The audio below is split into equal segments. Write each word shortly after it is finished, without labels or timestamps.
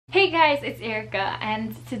Hey guys, it's Erica,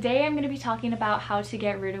 and today I'm going to be talking about how to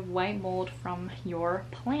get rid of white mold from your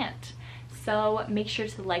plant. So make sure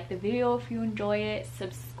to like the video if you enjoy it,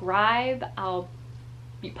 subscribe. I'll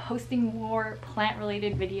be posting more plant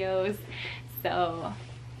related videos. So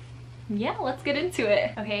yeah, let's get into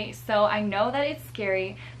it. Okay, so I know that it's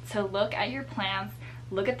scary to look at your plants,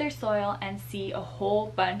 look at their soil, and see a whole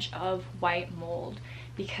bunch of white mold.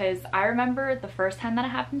 Because I remember the first time that it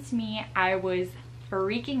happened to me, I was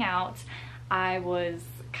freaking out. I was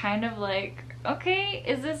kind of like, okay,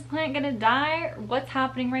 is this plant gonna die? What's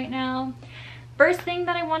happening right now? First thing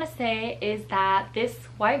that I want to say is that this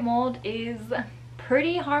white mold is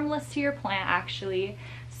pretty harmless to your plant actually.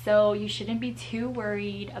 So you shouldn't be too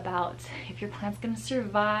worried about if your plant's gonna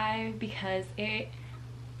survive, because it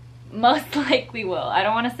most likely will. I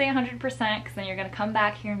don't want to say 100% because then you're gonna come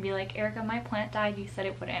back here and be like, Erica, my plant died, you said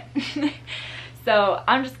it wouldn't. So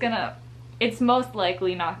I'm just gonna, it's most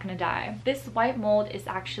likely not gonna die. This white mold is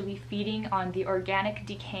actually feeding on the organic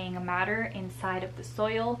decaying matter inside of the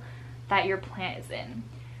soil that your plant is in.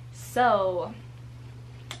 So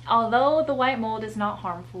although the white mold is not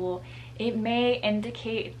harmful, it may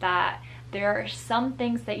indicate that there are some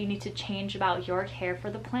things that you need to change about your care for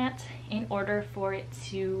the plant in order for it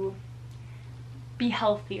to be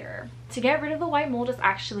healthier. To get rid of the white mold is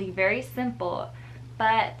actually very simple,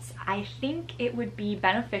 but I think it would be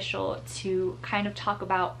beneficial to kind of talk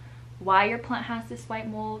about why your plant has this white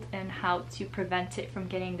mold and how to prevent it from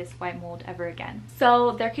getting this white mold ever again.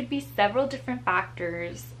 So there could be several different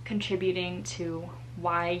factors contributing to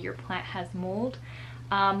why your plant has mold.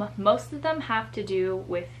 Most of them have to do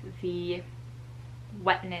with the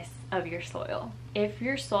wetness of your soil. If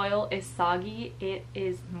your soil is soggy, it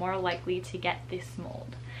is more likely to get this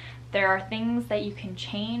mold. There are things that you can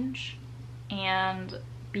change and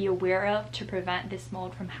be aware of to prevent this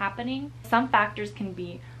mold from happening. Some factors can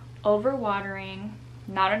be overwatering,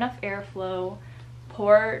 not enough airflow,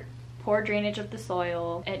 poor drainage of the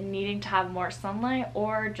soil, it needing to have more sunlight,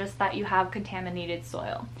 or just that you have contaminated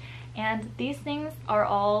soil. And these things are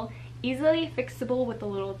all easily fixable with a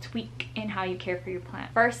little tweak in how you care for your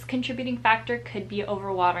plant. First contributing factor could be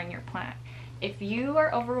overwatering your plant. If you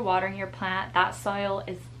are overwatering your plant, that soil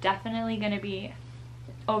is definitely going to be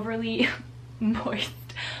overly moist,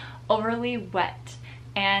 overly wet,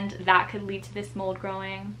 and that could lead to this mold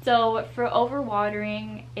growing. So for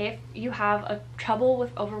overwatering, if you have a trouble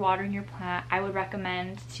with overwatering your plant, I would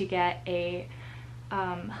recommend to get a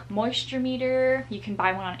moisture meter. You can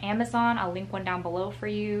buy one on Amazon. I'll link one down below for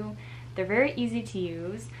you. They're very easy to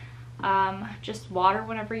use. Just water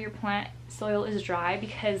whenever your plant soil is dry,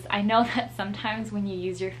 because I know that sometimes when you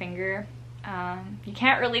use your finger, you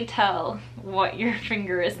can't really tell what your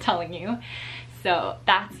finger is telling you. So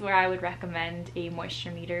that's where I would recommend a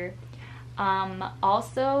moisture meter.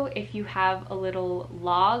 Also, if you have a little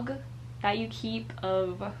log that you keep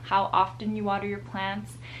of how often you water your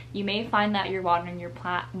plants, you may find that you're watering your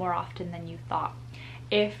plant more often than you thought.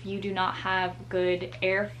 If you do not have good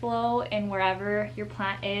airflow in wherever your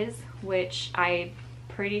plant is, which I'm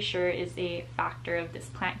pretty sure is a factor of this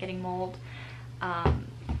plant getting mold,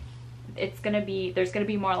 there's gonna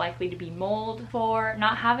be more likely to be mold. For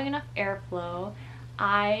not having enough airflow,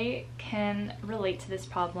 I can relate to this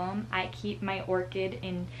problem. I keep my orchid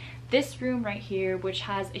in this room right here, which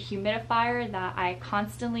has a humidifier that I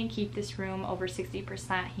constantly keep this room over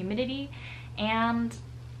 60% humidity, and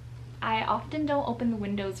I often don't open the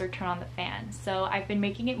windows or turn on the fan. So I've been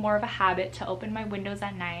making it more of a habit to open my windows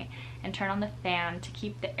at night and turn on the fan to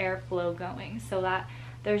keep the airflow going, so that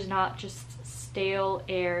there's not just stale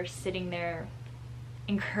air sitting there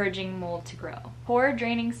encouraging mold to grow. Poor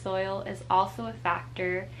draining soil is also a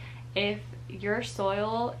factor. If your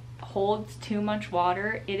soil holds too much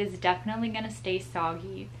water, it is definitely going to stay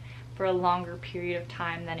soggy for a longer period of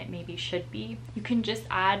time than it maybe should be. You can just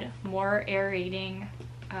add more aerating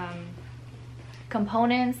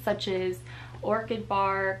components such as orchid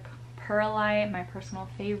bark, perlite, my personal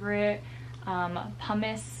favorite,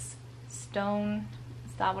 pumice stone,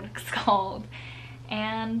 is that what it's called?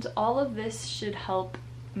 And all of this should help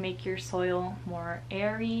make your soil more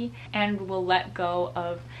airy and will let go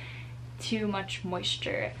of too much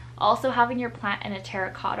moisture. Also, having your plant in a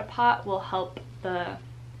terracotta pot will help the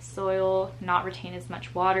soil not retain as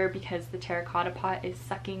much water, because the terracotta pot is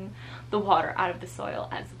sucking the water out of the soil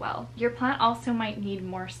as well. Your plant also might need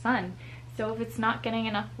more sun. So if it's not getting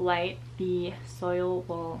enough light, the soil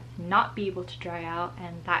will not be able to dry out,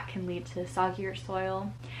 and that can lead to soggier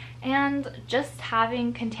soil. And just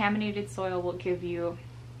having contaminated soil will give you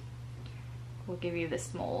will give you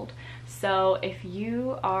this mold. So if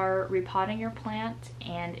you are repotting your plant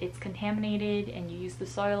and it's contaminated and you use the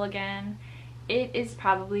soil again, it is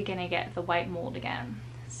probably gonna get the white mold again.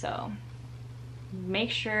 So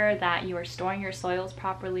make sure that you are storing your soils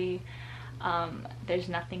properly. There's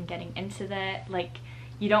nothing getting into that. Like,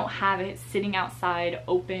 you don't have it sitting outside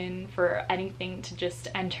open for anything to just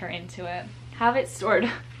enter into it. Have it stored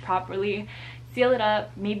properly, seal it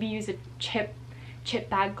up, maybe use a chip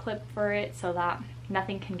bag clip for it so that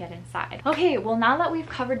nothing can get inside. Okay, well, now that we've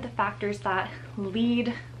covered the factors that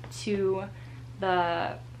lead to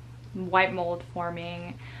the white mold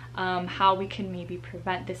forming, how we can maybe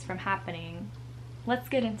prevent this from happening, let's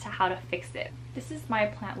get into how to fix it. This is my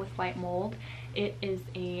plant with white mold. It is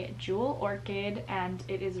a jewel orchid and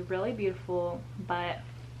it is really beautiful, but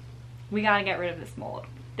we gotta get rid of this mold.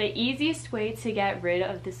 The easiest way to get rid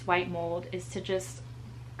of this white mold is to just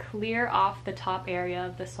clear off the top area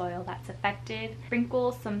of the soil that's affected.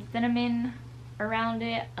 Sprinkle some cinnamon around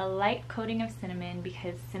it, a light coating of cinnamon,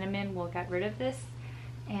 because cinnamon will get rid of this,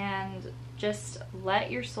 and just let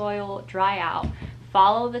your soil dry out.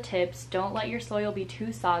 Follow the tips, don't let your soil be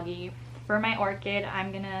too soggy. For my orchid,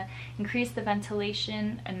 I'm gonna increase the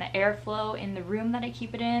ventilation and the airflow in the room that I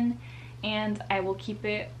keep it in, and I will keep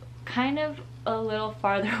it kind of a little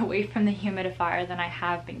farther away from the humidifier than I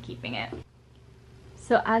have been keeping it.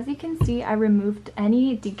 So as you can see, I removed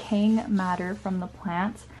any decaying matter from the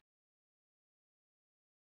plant.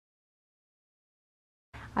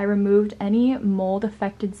 I removed any mold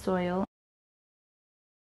affected soil.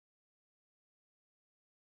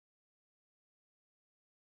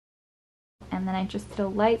 And then I just did a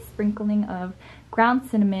light sprinkling of ground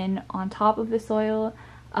cinnamon on top of the soil.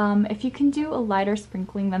 If you can do a lighter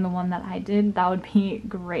sprinkling than the one that I did, that would be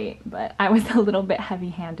great, but I was a little bit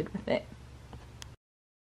heavy-handed with it.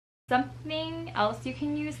 Something else you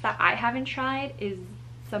can use that I haven't tried is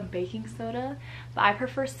some baking soda, but I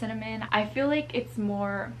prefer cinnamon. I feel like it's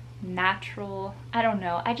more natural. I don't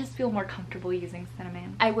know, I just feel more comfortable using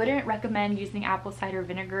cinnamon. I wouldn't recommend using apple cider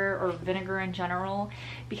vinegar or vinegar in general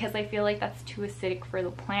because I feel like that's too acidic for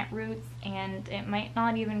the plant roots and it might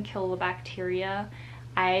not even kill the bacteria.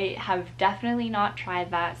 I have definitely not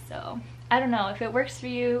tried that, so I don't know. If it works for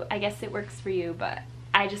you, I guess it works for you, but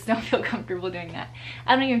I just don't feel comfortable doing that.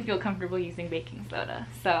 I don't even feel comfortable using baking soda.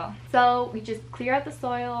 So we just clear out the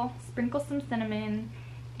soil, sprinkle some cinnamon,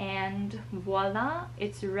 and voila,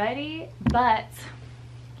 it's ready. But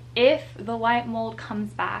if the white mold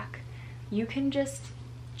comes back, you can just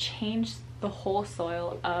change the whole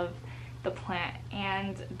soil of the plant,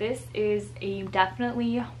 and this is a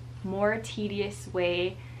definitely more tedious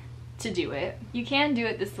way to do it. You can do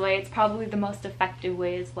it this way. It's probably the most effective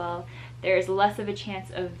way as well. There's less of a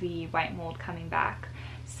chance of the white mold coming back.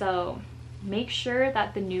 So make sure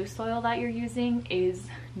that the new soil that you're using is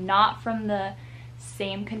not from the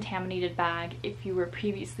same contaminated bag if you were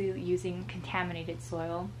previously using contaminated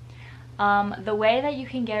soil. The way that you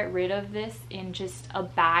can get rid of this in just a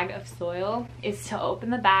bag of soil is to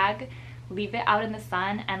open the bag, leave it out in the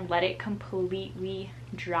sun, and let it completely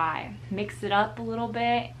dry. Mix it up a little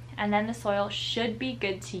bit, and then the soil should be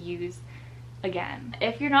good to use again.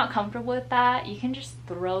 If you're not comfortable with that, you can just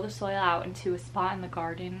throw the soil out into a spot in the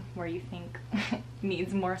garden where you think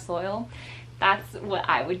needs more soil. That's what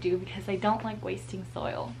I would do because I don't like wasting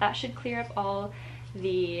soil. That should clear up all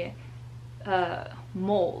the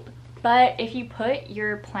mold. But if you put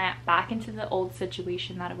your plant back into the old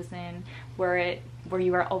situation that it was in, where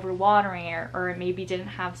you are overwatering it, or it maybe didn't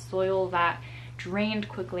have soil that drained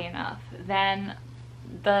quickly enough, then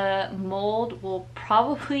the mold will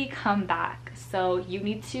probably come back. So you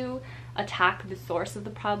need to attack the source of the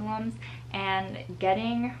problems, and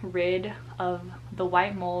getting rid of the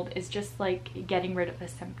white mold is just like getting rid of a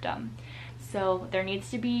symptom. So there needs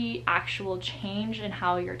to be actual change in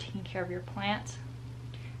how you're taking care of your plant.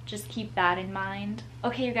 Just keep that in mind.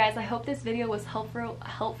 Okay, you guys, I hope this video was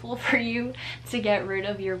helpful for you to get rid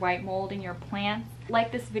of your white mold in your plants.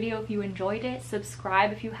 Like this video if you enjoyed it.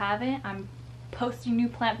 Subscribe if you haven't. I'm posting new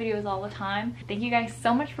plant videos all the time. Thank you guys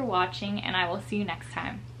so much for watching, and I will see you next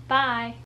time. Bye!